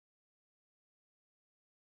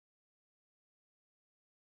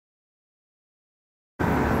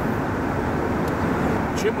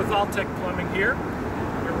Jim with All-Tech Plumbing here.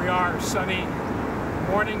 Here we are, sunny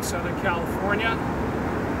morning, Southern California,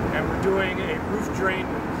 and we're doing a roof drain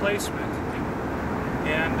replacement.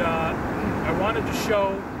 And I wanted to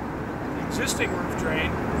show the existing roof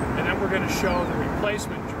drain, and then we're going to show the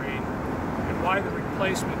replacement drain and why the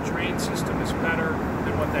replacement drain system is better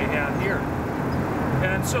than what they have here.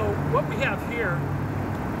 And so what we have here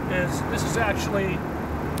is, this is actually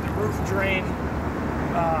the roof drain,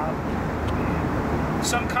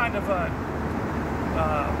 some kind of a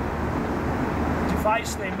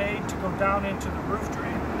device they made to go down into the roof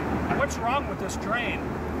drain. And what's wrong with this drain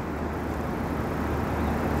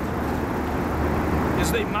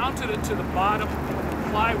is they mounted it to the bottom of the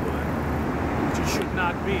plywood, which it should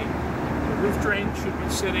not be. The roof drain should be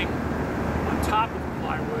sitting on top of the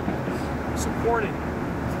plywood, supporting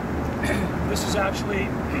it. This is actually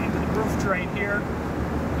the roof drain here.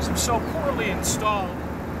 This was so poorly installed,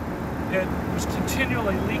 it was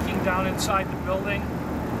continually leaking down inside the building,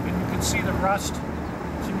 and you can see the rust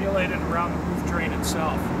accumulated around the roof drain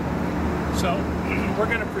itself. So we're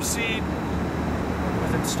going to proceed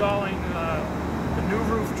with installing the new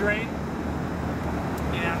roof drain,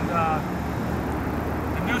 and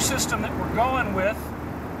the new system that we're going with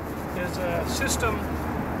is a system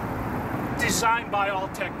designed by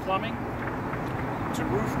All-Tech Plumbing. It's a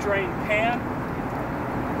roof drain pan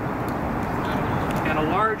and a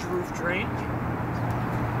large roof drain,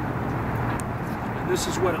 and this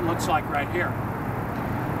is what it looks like right here.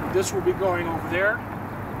 This will be going over there,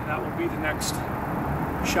 and that will be the next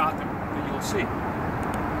shot that you'll see.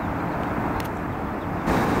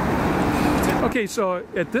 Okay, so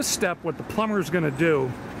at this step, what the plumber is going to do,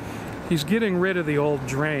 he's getting rid of the old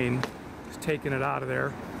drain. He's taking it out of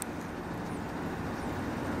there.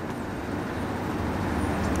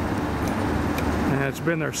 And it's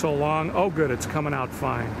been there so long. Oh, good, it's coming out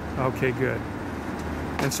fine. Okay, good.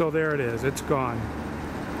 And so there it is. It's gone.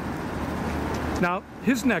 Now,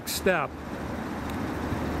 his next step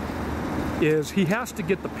is he has to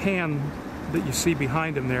get the pan that you see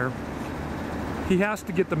behind him there. He has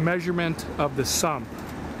to get the measurement of the sump,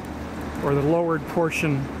 or the lowered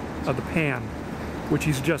portion of the pan, which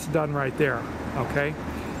he's just done right there, okay?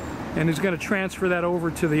 And he's going to transfer that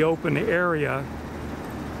over to the open area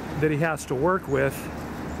that he has to work with,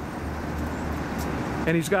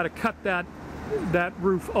 and he's got to cut that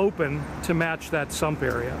roof open to match that sump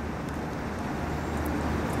area.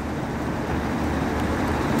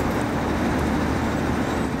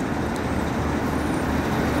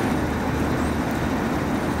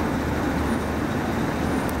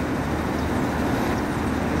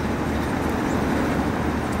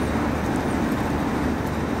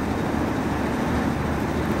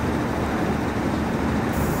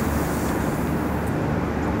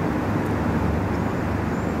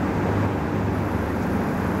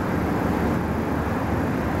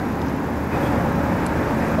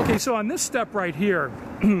 So on this step right here,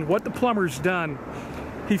 what the plumber's done,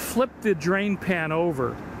 he flipped the drain pan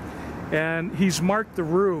over, and he's marked the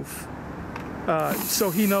roof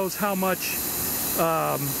so he knows how much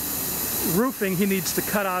roofing he needs to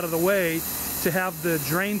cut out of the way to have the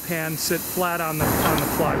drain pan sit flat on the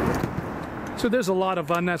plywood. So there's a lot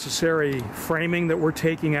of unnecessary framing that we're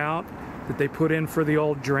taking out that they put in for the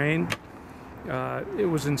old drain. It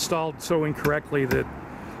was installed so incorrectly that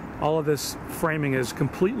all of this framing is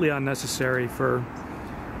completely unnecessary for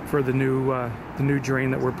the new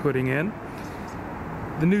drain that we're putting in.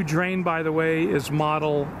 The new drain, by the way, is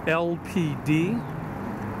model LPD,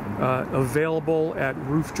 available at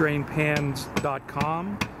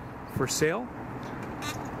ROOF.Steps.com for sale.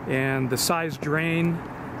 And the size drain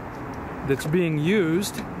that's being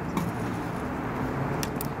used,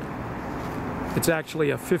 it's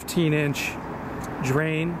actually a 15-inch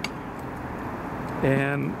drain,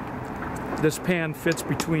 and this pan fits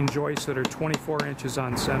between joists that are 24 inches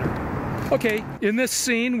on center. Okay, in this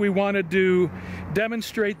scene we wanted to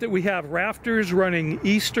demonstrate that we have rafters running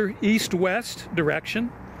east-west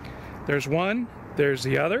direction. There's one, there's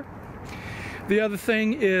the other. The other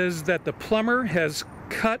thing is that the plumber has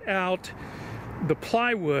cut out the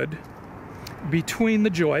plywood between the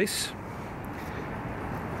joists,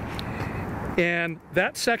 and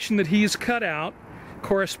that section that he's cut out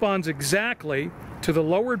corresponds exactly to the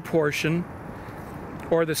lowered portion,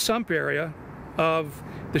 or the sump area, of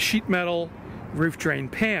the sheet metal roof drain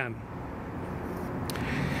pan.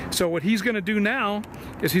 So what he's going to do now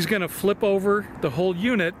is he's going to flip over the whole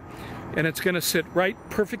unit, and it's going to sit right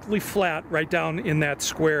perfectly flat right down in that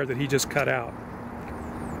square that he just cut out.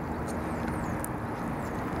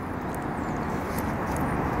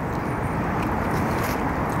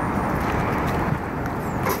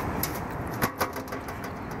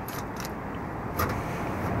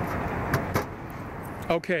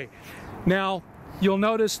 Okay, now you'll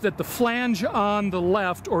notice that the flange on the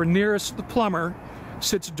left or nearest the plumber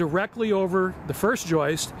sits directly over the first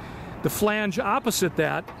joist. The flange opposite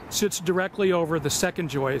that sits directly over the second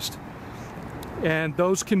joist. And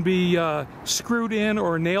those can be screwed in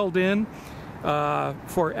or nailed in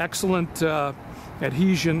for excellent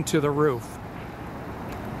adhesion to the roof.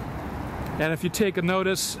 And if you take a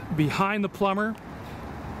notice behind the plumber,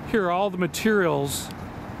 here are all the materials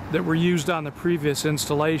that were used on the previous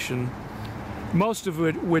installation, most of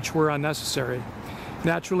which were unnecessary.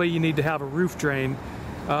 Naturally, you need to have a roof drain.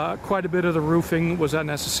 Quite a bit of the roofing was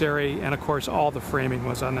unnecessary, and of course all the framing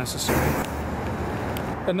was unnecessary.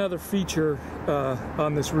 Another feature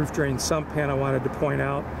on this roof drain sump pan I wanted to point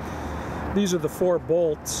out, these are the 4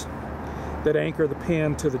 bolts that anchor the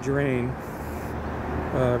pan to the drain.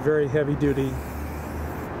 Very heavy duty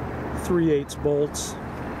 3/8 bolts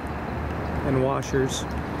and washers.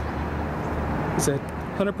 It's a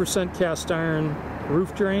 100% cast iron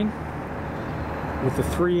roof drain with a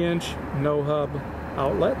 3-inch no hub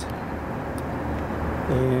outlet,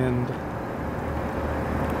 and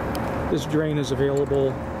this drain is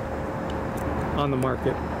available on the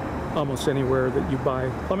market almost anywhere that you buy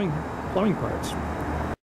plumbing parts.